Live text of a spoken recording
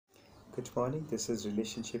Good morning. This is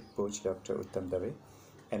Relationship Coach Dr. Uttam Dave,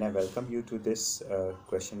 and I welcome you to this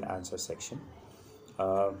question and answer section.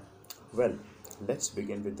 Uh, well, let's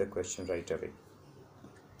begin with the question right away.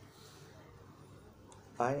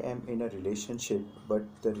 I am in a relationship, but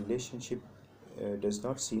the relationship does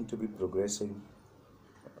not seem to be progressing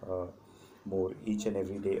uh, more each and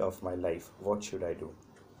every day of my life. What should I do?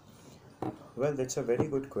 Well, that's a very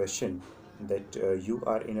good question. That you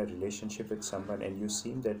are in a relationship with someone and you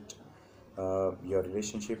seem that your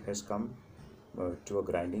relationship has come to a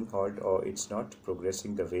grinding halt or it's not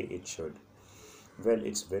progressing the way it should. Well,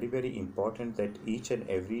 it's very, very important that each and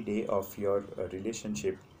every day of your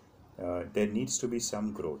relationship, there needs to be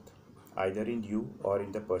some growth, either in you or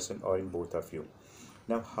in the person or in both of you.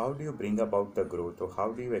 Now, how do you bring about the growth, or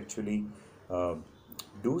how do you actually uh,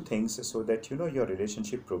 do things so that your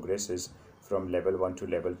relationship progresses from level 1 to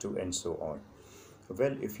level 2 and so on?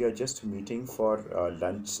 Well, if you're just meeting for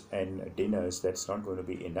lunch and dinners, that's not going to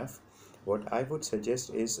be enough. What I would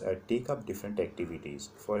suggest is take up different activities.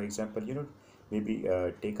 For example, maybe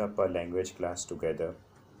take up a language class together.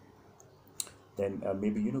 Then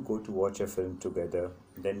maybe go to watch a film together.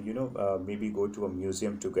 Then maybe go to a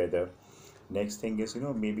museum together. Next thing is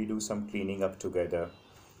maybe do some cleaning up together,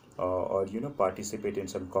 or participate in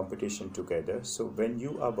some competition together. So when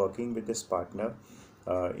you are working with this partner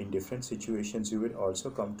in different situations, you will also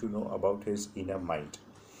come to know about his inner mind,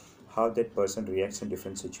 how that person reacts in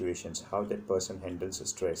different situations, how that person handles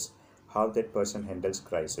stress, how that person handles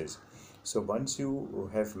crisis. So once you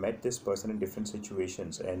have met this person in different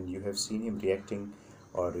situations and you have seen him reacting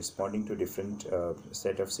or responding to different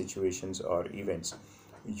set of situations or events,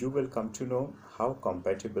 you will come to know how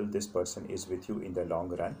compatible this person is with you in the long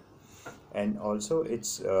run. And also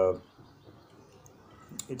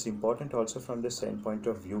it's important also from the standpoint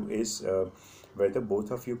of view is whether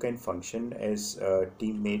both of you can function as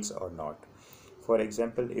teammates or not. For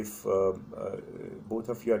example, if both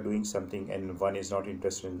of you are doing something and one is not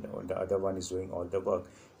interested in, or the other one is doing all the work,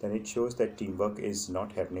 then it shows that teamwork is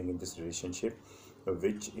not happening in this relationship,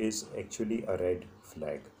 which is actually a red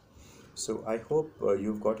flag. So I hope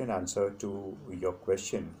you've got an answer to your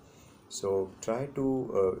question. So try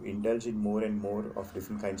to indulge in more and more of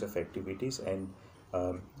different kinds of activities, and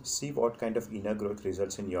see what kind of inner growth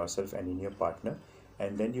results in yourself and in your partner,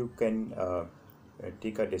 and then you can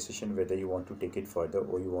take a decision whether you want to take it further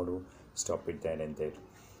or you want to stop it then and there.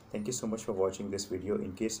 Thank you so much for watching this video.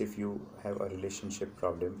 In case if you have a relationship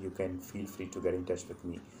problem, you can feel free to get in touch with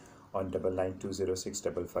me on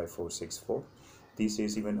 9920655464. These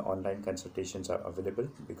days even online consultations are available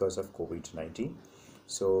because of COVID-19.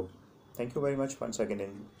 So thank you very much once again,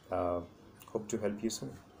 and hope to help you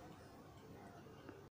soon.